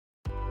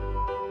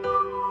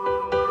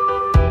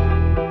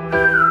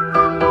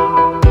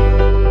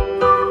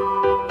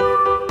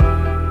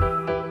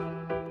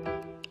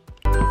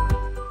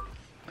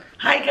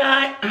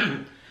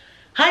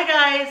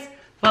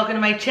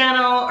my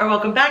channel, or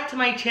welcome back to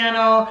my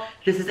channel.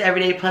 This is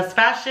Everyday Plus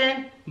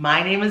Fashion.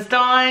 My name is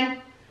Dawn.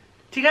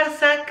 Do you got a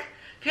sec?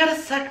 If you got a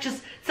sec, just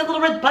see that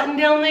little red button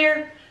down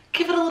there?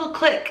 Give it a little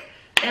click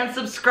and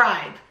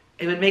subscribe.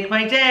 It would make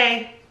my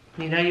day.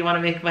 You know you want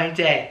to make my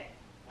day.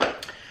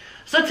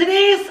 So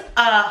today's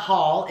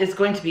haul is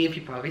going to be, if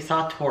you probably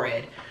saw,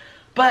 Torrid.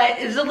 But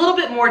there's a little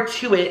bit more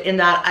to it in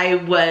that I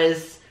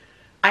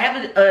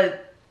have a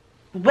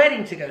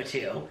wedding to go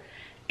to.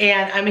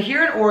 And I'm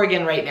here in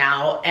Oregon right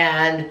now,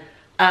 and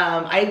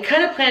I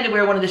kind of planned to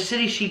wear one of the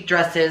city chic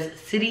dresses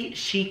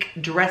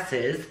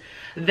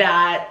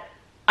that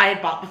I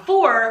had bought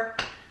before,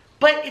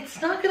 but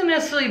it's not going to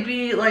necessarily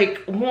be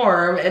like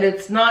warm, and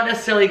it's not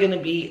necessarily going to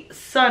be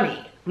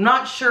sunny. I'm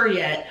not sure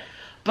yet,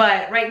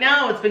 but right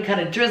now it's been kind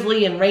of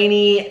drizzly and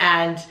rainy,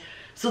 and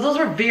so those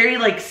are very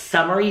like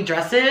summery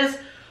dresses.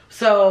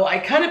 So I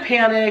kind of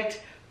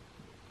panicked,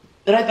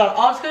 and I thought,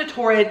 I'll just go to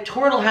Torrid.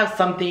 Torrid will have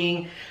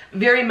something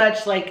very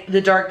much like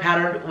the dark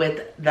pattern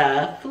with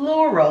the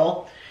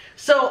floral.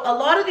 So a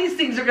lot of these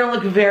things are gonna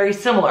look very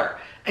similar.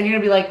 And you're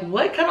gonna be like,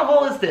 what kind of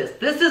haul is this?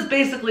 This is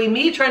basically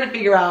me trying to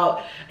figure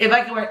out if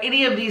I can wear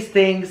any of these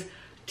things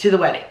to the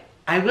wedding.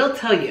 I will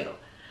tell you,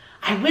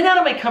 I went out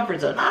of my comfort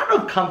zone. I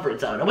don't know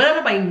comfort zone. I went out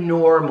of my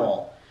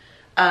normal,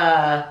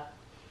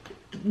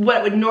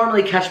 what would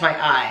normally catch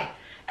my eye.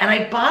 And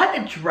I bought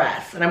a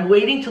dress, and I'm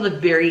waiting till the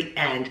very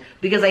end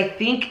because I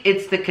think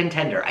it's the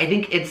contender. I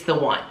think it's the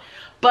one.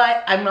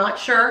 But I'm not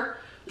sure,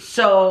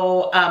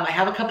 so I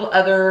have a couple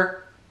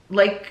other,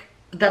 like,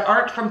 that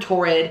aren't from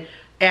Torrid,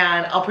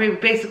 and I'll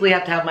basically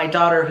have to have my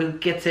daughter, who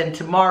gets in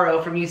tomorrow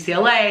from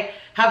UCLA,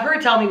 have her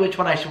tell me which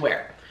one I should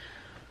wear.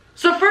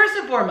 So first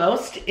and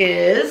foremost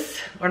is,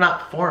 or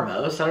not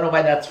foremost, I don't know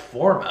why that's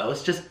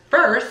foremost, just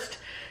first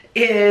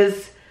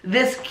is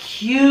this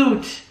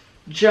cute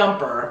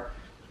jumper.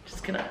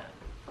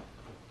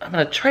 I'm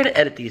gonna try to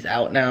edit these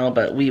out now,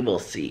 but we will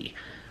see.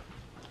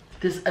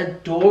 This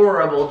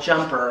adorable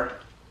jumper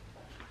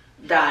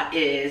that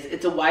is,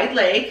 it's a wide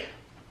leg,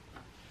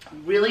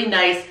 really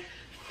nice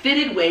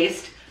fitted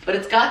waist, but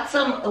it's got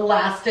some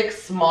elastic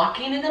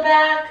smocking in the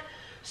back.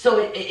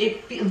 So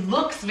it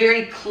looks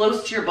very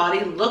close to your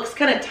body, looks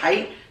kind of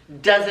tight,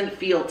 doesn't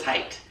feel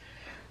tight.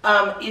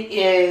 It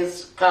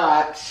is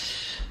got,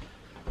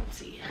 let's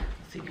see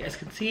if you guys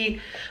can see,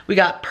 we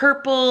got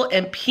purple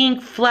and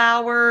pink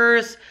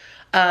flowers.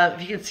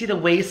 If you can see the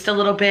waist a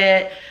little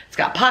bit, it's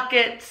got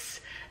pockets.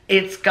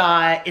 It's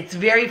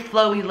very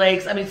flowy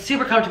legs. I mean,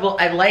 super comfortable.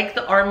 I like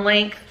the arm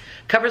length,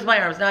 covers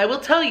my arms. Now, I will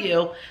tell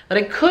you that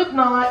I could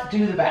not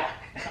do the back.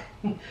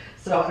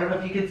 So I don't know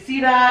if you can see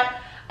that.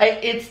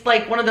 It's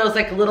like one of those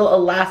like little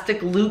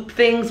elastic loop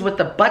things with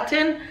the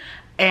button,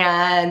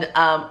 and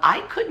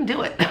I couldn't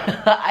do it.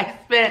 I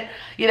spent,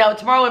 you know,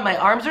 tomorrow when my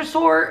arms are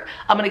sore,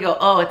 I'm gonna go,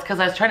 oh, it's because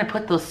I was trying to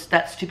put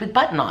that stupid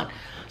button on.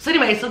 So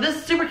anyway, so this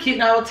is super cute,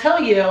 and I will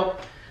tell you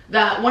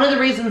that one of the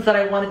reasons that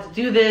I wanted to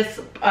do this,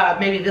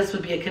 maybe this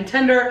would be a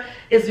contender,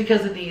 is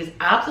because of these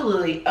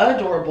absolutely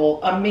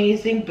adorable,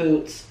 amazing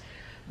boots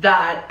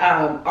that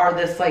are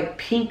this like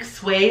pink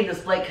suede,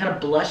 this like kind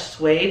of blush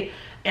suede,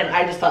 and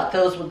I just thought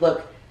those would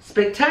look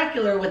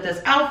spectacular with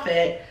this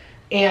outfit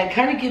and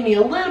kind of give me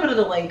a little bit of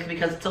the length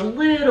because it's a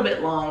little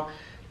bit long,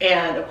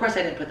 and of course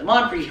I didn't put them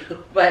on for you,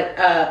 but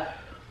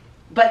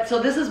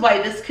so this is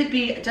why this could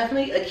be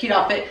definitely a cute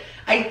outfit.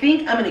 I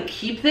think I'm gonna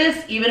keep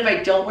this even if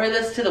I don't wear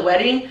this to the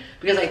wedding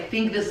because I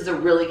think this is a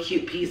really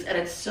cute piece and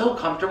it's so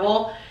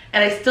comfortable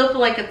and I still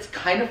feel like it's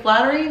kind of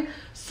flattering.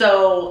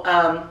 So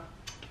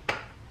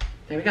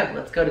there we go.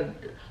 Let's go to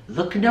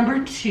look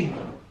number 2.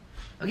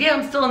 Okay,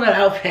 I'm still in that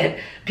outfit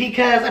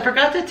because I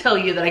forgot to tell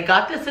you that I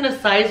got this in a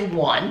size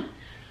 1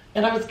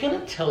 and I was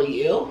gonna tell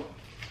you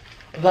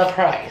the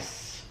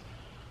price.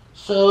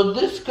 So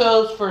this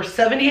goes for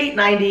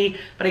 $78.90,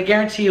 but I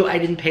guarantee you I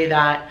didn't pay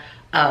that.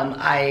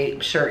 I'm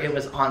sure it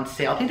was on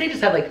sale. I think they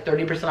just had like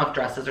 30% off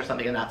dresses or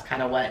something, and that's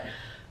kind of what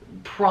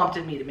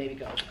prompted me to maybe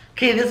go.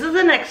 Okay, this is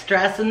the next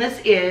dress, and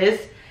this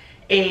is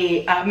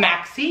a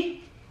Maxi.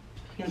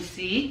 You can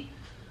see,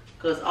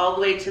 goes all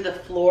the way to the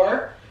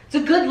floor. It's a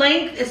good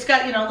length. It's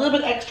got, you know, a little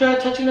bit extra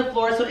touching the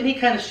floor, so any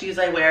kind of shoes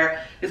I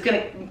wear is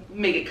gonna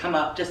make it come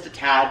up just a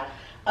tad.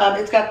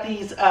 It's got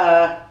these,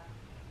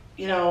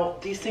 you know,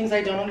 these things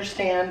I don't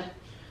understand.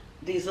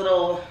 These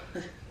little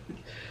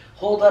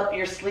hold up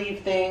your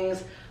sleeve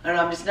things. I don't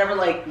know, I'm just never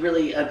like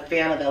really a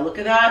fan of the look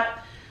of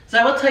that. So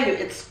I will tell you,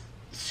 it's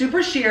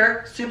super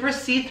sheer, super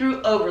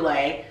see-through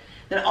overlay.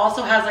 Then it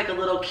also has like a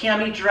little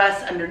cami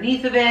dress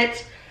underneath of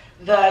it.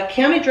 The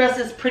cami dress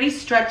is pretty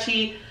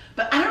stretchy,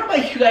 but I don't know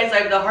about you guys, I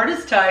have the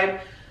hardest time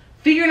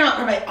figuring out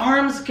where my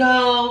arms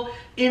go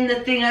in the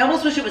thing. I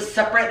almost wish it was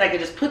separate and I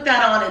could just put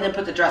that on and then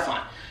put the dress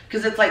on,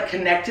 because it's like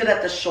connected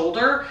at the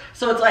shoulder.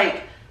 So it's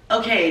like,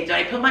 okay, do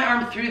I put my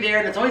arm through there?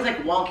 And it's always like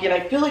wonky, and I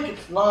feel like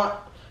it's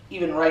not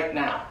even right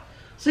now.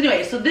 So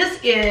anyway, so this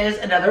is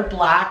another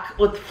black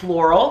with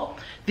floral.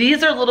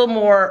 These are a little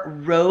more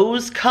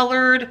rose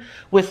colored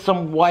with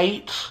some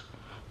white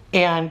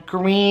and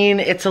green.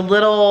 It's a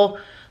little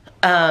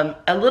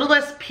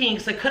less pink,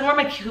 so I couldn't wear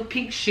my cute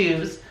pink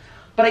shoes.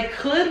 but I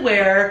could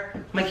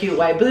wear my cute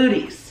white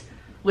booties,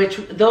 which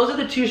those are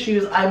the two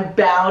shoes I'm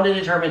bound and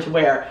determined to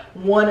wear.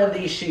 One of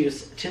these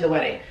shoes to the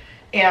wedding,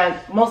 and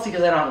mostly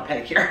because I don't have a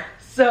pedicure.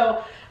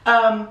 So,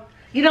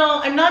 you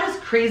know, I'm not as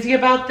crazy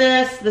about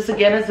this. This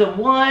again is a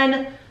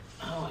one.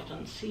 Oh, I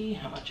don't see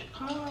how much it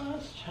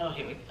costs. Oh,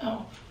 here we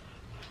go.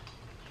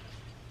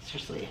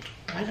 Seriously,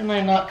 why didn't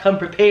I not come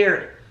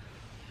prepared?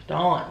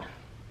 Dawn.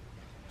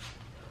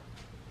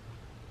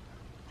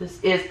 This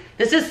is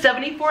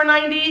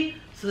 $74.90.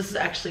 So this is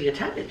actually a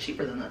tad bit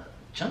cheaper than the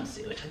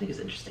jumpsuit, which I think is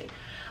interesting.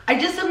 I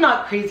just am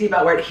not crazy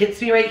about where it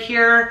hits me right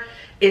here.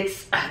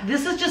 This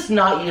is just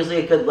not usually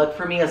a good look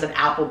for me as an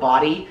apple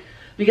body,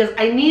 because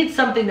I need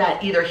something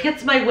that either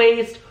hits my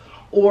waist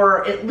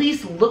or at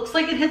least looks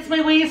like it hits my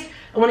waist.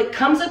 And when it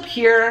comes up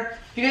here,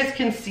 you guys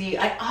can see,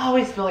 I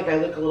always feel like I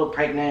look a little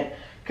pregnant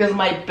because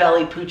my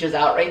belly pooches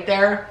out right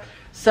there.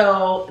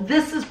 So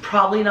this is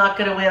probably not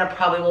gonna win. I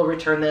probably will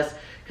return this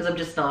because I'm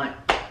just not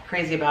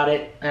crazy about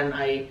it and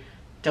I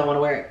don't want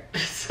to wear it.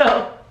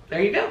 So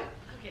there you go.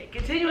 Okay,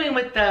 continuing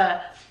with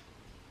the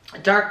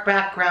dark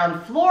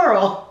background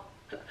floral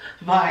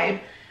vibe,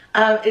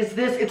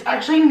 it's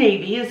actually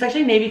navy. It's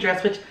actually a navy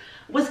dress, which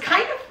was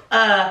kind of,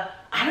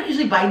 I don't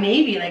usually buy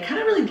navy, and I kind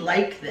of really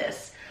like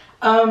this.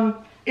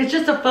 It's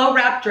just a faux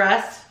wrap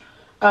dress.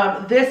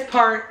 This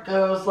part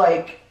goes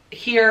like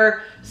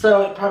here,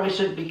 so it probably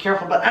should be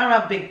careful, but I don't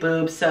have big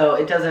boobs, so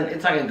it's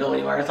not gonna go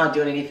anywhere. It's not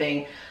doing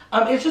anything.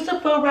 It's just a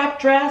faux wrap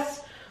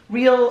dress.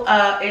 Real,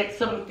 it's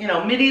some, you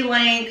know, midi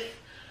length.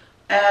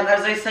 And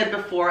as I said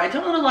before, I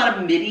don't own a lot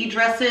of midi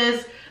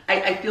dresses.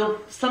 I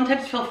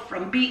sometimes feel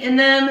frumpy in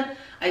them.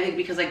 I think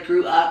because I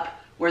grew up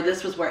where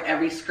this was where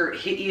every skirt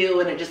hit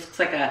you, and it just looks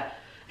like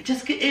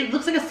it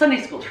looks like a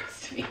Sunday school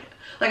dress to me.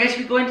 Like I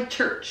should be going to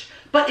church.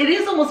 But it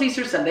is almost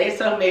Easter Sunday,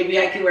 so maybe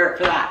I can wear it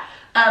for that.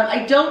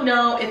 I don't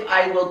know if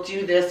I will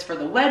do this for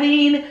the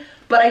wedding,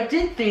 but I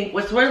did think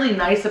what's really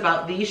nice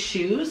about these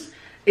shoes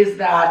is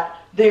that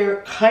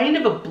they're kind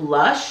of a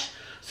blush.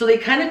 So they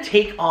kind of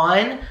take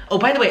on, oh,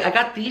 by the way, I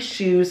got these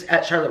shoes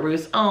at Charlotte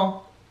Russe.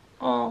 Oh,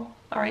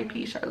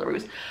 R.I.P. Charlotte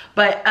Russe.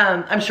 But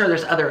I'm sure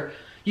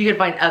you can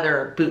find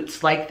other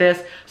boots like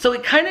this. So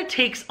it kind of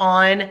takes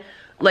on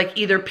like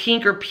either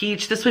pink or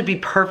peach. This would be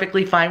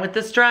perfectly fine with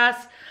this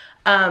dress.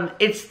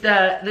 It's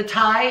the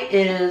tie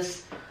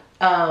is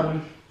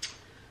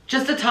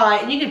just a tie,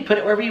 and you can put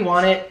it wherever you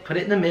want it. Put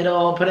it in the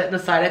middle, put it in the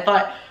side. I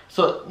thought,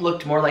 so it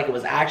looked more like it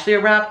was actually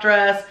a wrap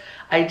dress.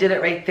 I did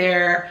it right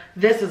there.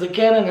 This is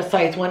again in a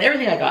size 1.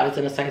 Everything I got is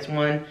in a size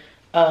 1.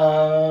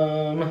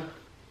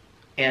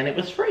 And it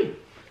was free.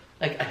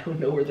 Like, I don't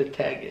know where the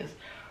tag is.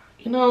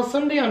 You know,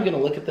 someday I'm gonna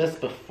look at this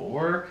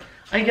before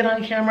I get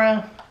on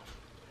camera.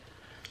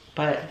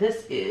 But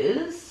this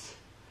is,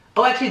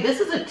 oh, actually this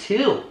is a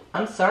 2.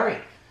 I'm sorry.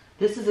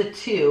 This is a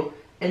 2,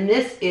 and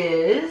this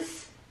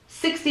is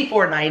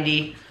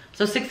 $64.90.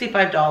 So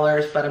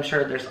 $65, but I'm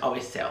sure there's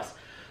always sales.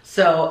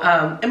 So,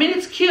 I mean,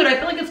 it's cute. I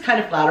feel like it's kind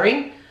of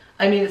flattering.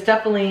 I mean, it's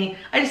definitely,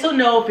 I just don't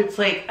know if it's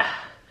like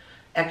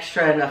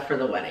extra enough for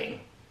the wedding.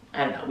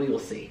 I don't know, we will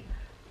see.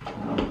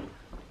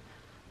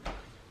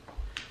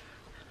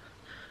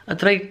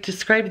 Did I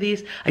describe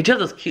these? I do have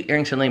those cute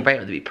earrings from Lane Bryant,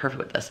 would be perfect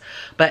with this.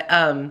 But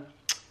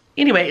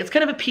anyway, it's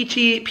kind of a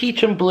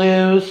peach and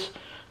blues,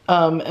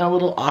 and a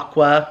little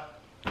aqua,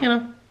 you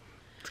know,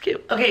 it's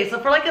cute. Okay, so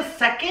for like a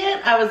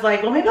second, I was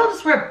like, well, maybe I'll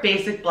just wear a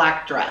basic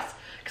black dress.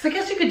 Because I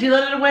guess you could do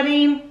that at a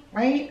wedding,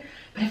 right?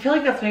 But I feel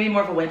like that's maybe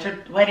more of a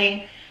winter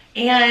wedding.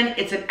 And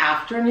it's an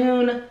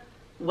afternoon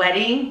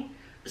wedding,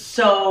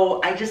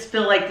 so I just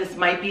feel like this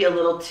might be a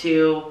little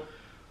too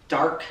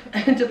dark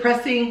and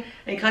depressing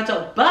and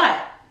contour,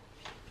 but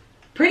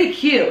pretty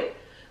cute.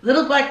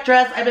 Little black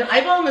dress. I've been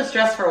eyeballing this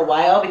dress for a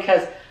while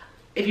because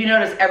if you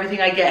notice, everything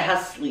I get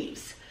has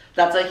sleeves.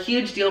 That's a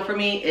huge deal for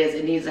me, is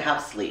it needs to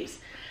have sleeves.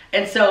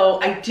 And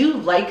so I do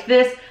like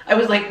this. I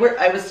was like,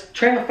 I was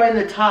trying to find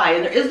the tie,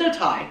 and there is no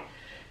tie.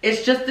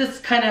 It's just this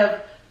kind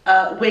of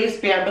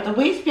waistband, but the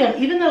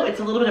waistband, even though it's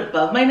a little bit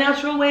above my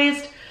natural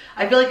waist,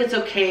 I feel like it's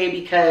okay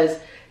because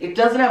it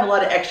doesn't have a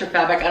lot of extra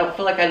fabric. I don't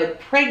feel like I look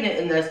pregnant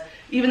in this,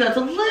 even though it's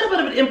a little bit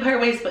of an empire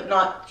waist, but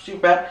not super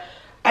bad.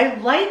 I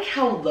like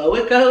how low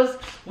it goes,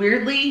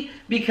 weirdly,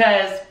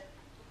 because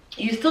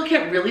you still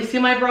can't really see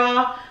my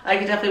bra. I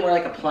could definitely wear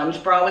like a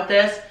plunge bra with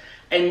this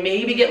and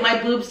maybe get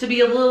my boobs to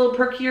be a little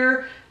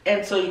perkier,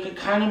 and so you could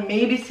kind of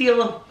maybe see a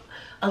little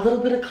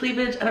bit of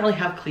cleavage. I don't really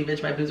have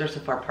cleavage, my boobs are so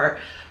far apart.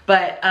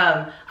 But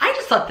I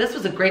just thought this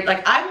was a great,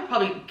 like, I would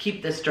probably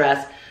keep this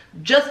dress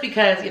just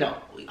because, you know,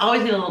 we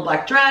always need a little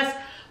black dress,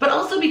 but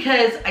also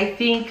because I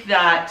think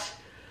that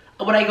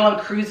when I go on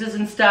cruises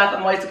and stuff,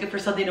 I'm always looking for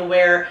something to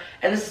wear,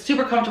 and this is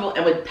super comfortable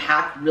and would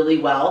pack really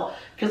well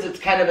because it's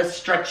kind of a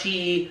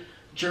stretchy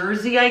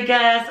jersey, I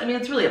guess. I mean,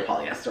 it's really a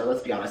polyester,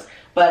 let's be honest.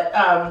 But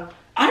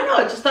I don't know,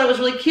 I just thought it was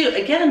really cute.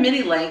 Again, a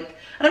midi length,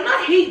 and I'm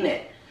not hating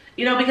it.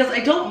 You know, because I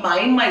don't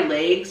mind my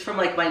legs from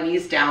like my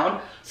knees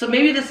down. So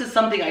maybe this is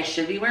something I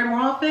should be wearing more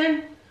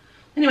often.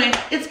 Anyway,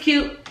 it's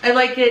cute. I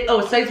like it.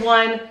 Oh, size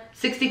 1,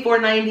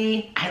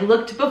 $64.90. I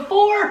looked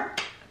before.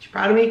 Aren't you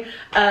proud of me?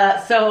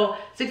 So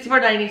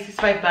 $64.90,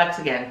 65 bucks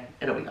again.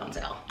 It'll be on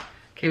sale.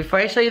 Okay, before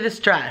I show you this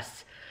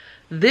dress,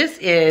 this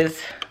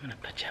is, I'm gonna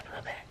put you up a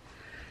little bit.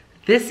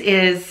 This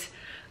is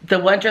the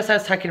one dress I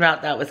was talking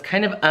about that was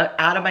kind of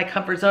out of my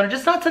comfort zone, or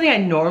just not something I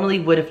normally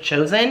would have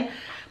chosen,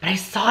 but I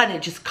saw it and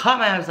it just caught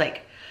my eye. I was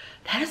like,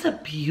 that is a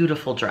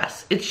beautiful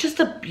dress. It's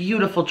just a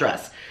beautiful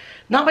dress.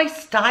 Not my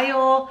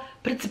style,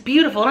 but it's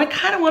beautiful and I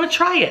kind of want to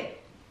try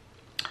it.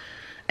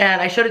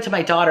 And I showed it to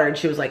my daughter and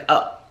she was like,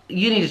 oh,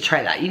 you need to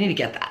try that. You need to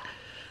get that.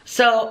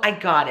 So I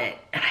got it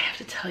and I have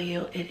to tell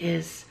you,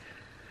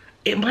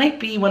 it might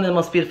be one of the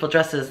most beautiful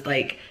dresses,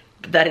 like,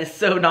 that is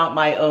so not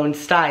my own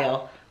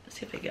style. Let's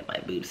see if I get my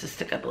boobs to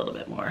stick up a little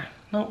bit more.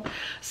 Nope.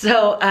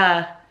 So,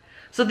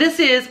 so this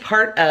is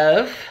part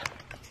of,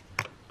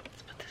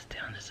 let's put this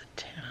down as a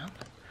tab.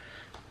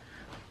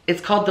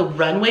 It's called the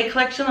Runway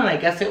Collection, and I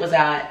guess it was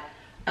at,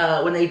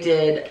 when they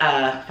did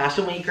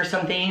Fashion Week or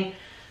something.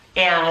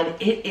 And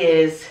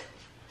it's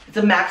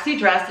a maxi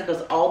dress that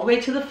goes all the way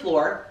to the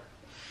floor.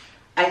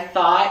 I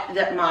thought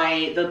that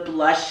the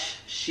blush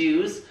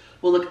shoes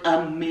will look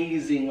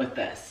amazing with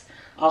this.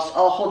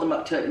 I'll hold them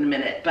up to it in a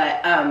minute,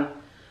 but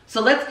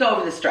so let's go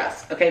over this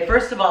dress. Okay,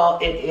 first of all,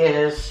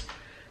 okay,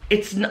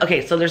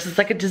 so there's this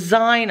like a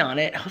design on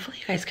it. Hopefully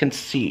you guys can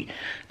see.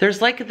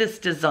 There's like this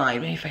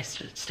design, maybe if I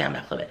stand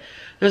back a little bit.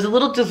 There's a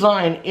little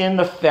design in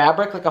the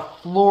fabric, like a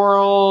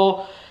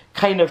floral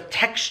kind of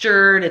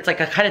textured, it's like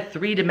a kind of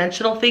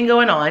three-dimensional thing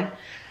going on.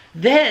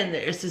 Then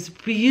there's this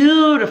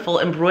beautiful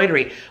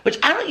embroidery, which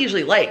I don't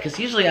usually like, because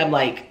usually I'm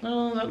like,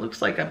 oh, that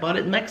looks like I bought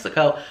it in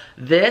Mexico.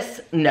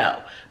 This,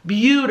 no.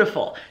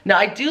 Beautiful. Now,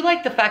 I do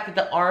like the fact that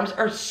the arms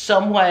are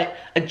somewhat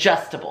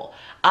adjustable.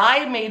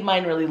 I made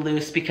mine really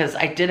loose because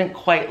I didn't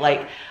quite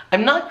like,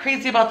 I'm not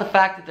crazy about the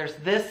fact that there's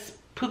this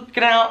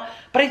poking out,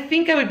 but I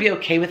think I would be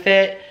okay with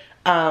it.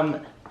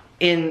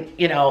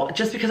 You know,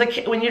 just because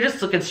when you're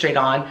just looking straight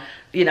on,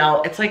 you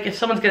know, it's like if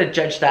someone's gonna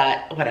judge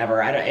that, whatever,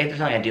 there's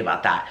nothing I can do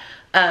about that.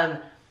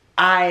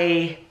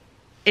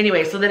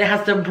 Anyway, so then it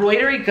has the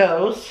embroidery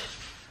goes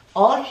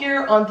all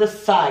here on the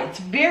side. It's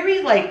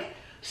very like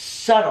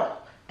subtle,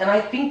 and I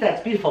think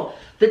that's beautiful.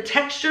 The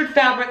textured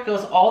fabric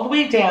goes all the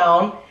way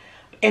down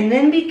and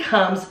then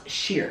becomes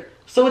sheer.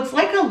 So it's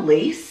like a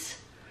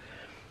lace,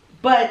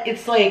 but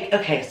it's like,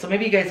 okay, so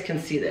maybe you guys can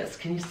see this.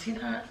 Can you see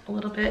that a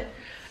little bit?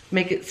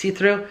 Make it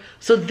see-through.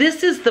 So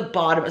this is the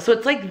bottom. So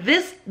it's like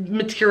this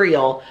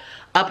material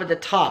up at the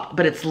top,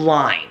 but it's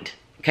lined,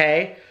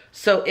 okay?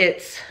 So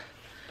it's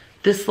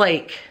this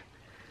like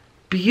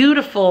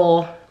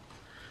beautiful,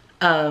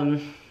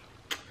 gosh,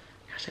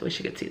 I wish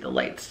you could see the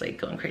lights like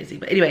going crazy,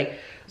 but anyway,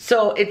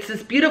 so it's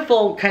this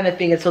beautiful kind of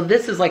thing. And so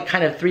this is like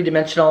kind of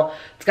three-dimensional.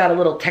 It's got a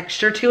little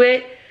texture to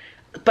it,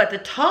 but the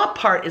top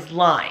part is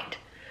lined.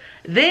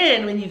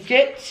 Then when you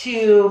get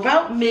to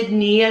about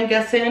mid-knee, I'm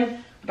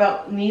guessing,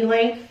 about knee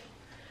length,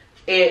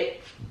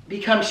 it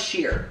becomes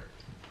sheer.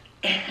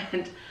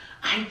 And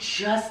I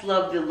just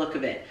love the look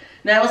of it.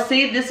 Now I will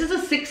say this is a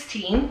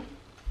 16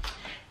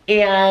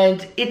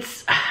 and it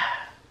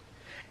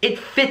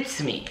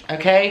fits me,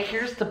 okay?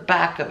 Here's the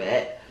back of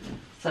it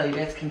so you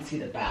guys can see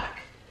the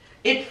back.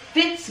 It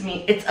fits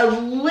me. It's a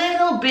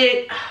little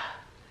bit,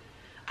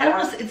 I don't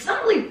want to say, it's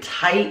not really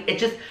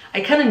tight.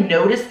 I kind of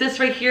noticed this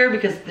right here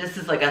because this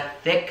is like a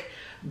thick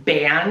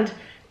band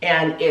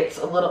and it's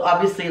a little,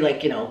 obviously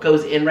like, you know,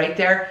 goes in right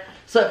there.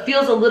 So it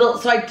feels a little,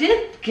 so I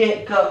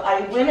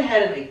went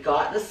ahead and I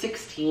got the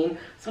 16.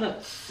 So I'm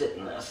gonna sit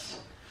in this.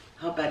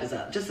 How bad is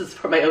that? Just as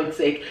for my own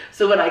sake.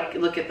 So when I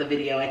look at the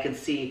video, I can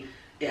see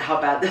how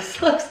bad this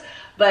looks.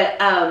 But,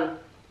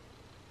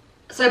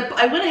 so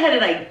I went ahead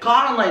and I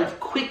got online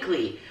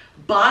quickly,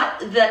 bought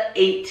the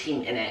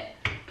 18 in it.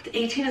 But the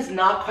 18 is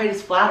not quite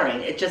as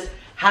flattering. It just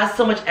has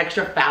so much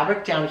extra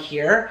fabric down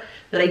here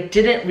that I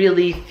didn't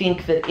really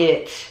think that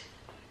it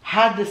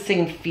had the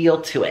same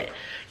feel to it.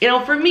 You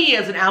know, for me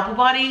as an apple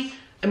body,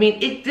 I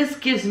mean, this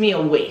gives me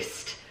a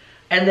waist.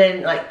 And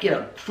then like, you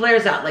know,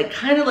 flares out, like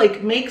kind of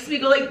like makes me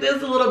go like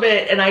this a little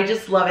bit. And I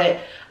just love it.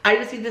 I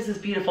just think this is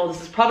beautiful.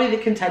 This is probably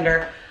the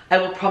contender. I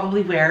will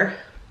probably wear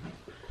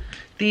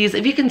these.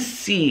 If you can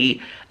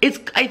see,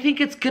 I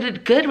think it's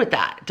good with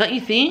that. Don't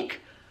you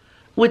think?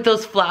 With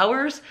those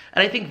flowers.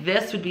 And I think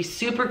this would be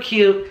super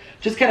cute.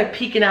 Just kind of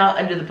peeking out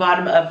under the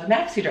bottom of the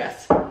maxi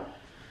dress.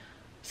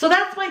 So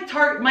that's my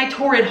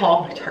Torrid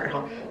haul.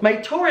 My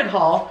Torrid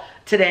haul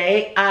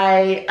today.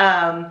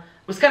 I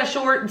was kind of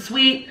short and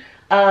sweet.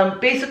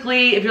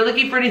 Basically, if you're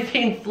looking for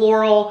anything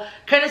floral,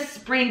 kind of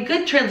spring,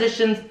 good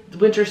transitions,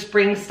 winter,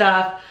 spring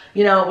stuff.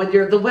 You know, when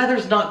the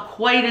weather's not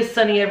quite as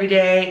sunny every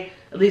day.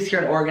 At least here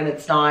in Oregon,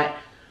 it's not.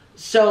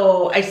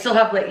 So I still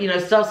have like, you know,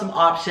 still have some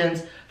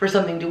options for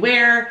something to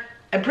wear.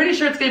 I'm pretty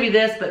sure it's gonna be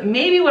this, but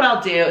maybe what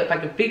I'll do, if I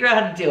can figure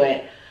out how to do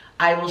it,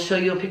 I will show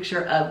you a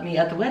picture of me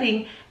at the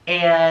wedding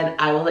and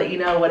I will let you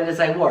know what it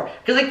is I wore.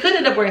 Because I could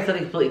end up wearing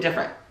something completely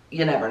different.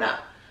 You never know.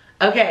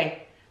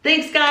 Okay,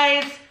 thanks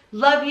guys.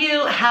 Love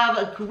you. Have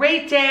a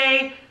great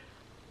day.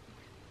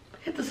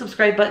 Hit the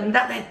subscribe button.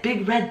 That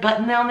big red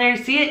button down there.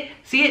 See it?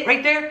 See it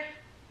right there?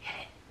 Hit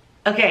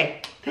it.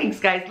 Okay. Thanks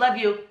guys, love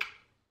you.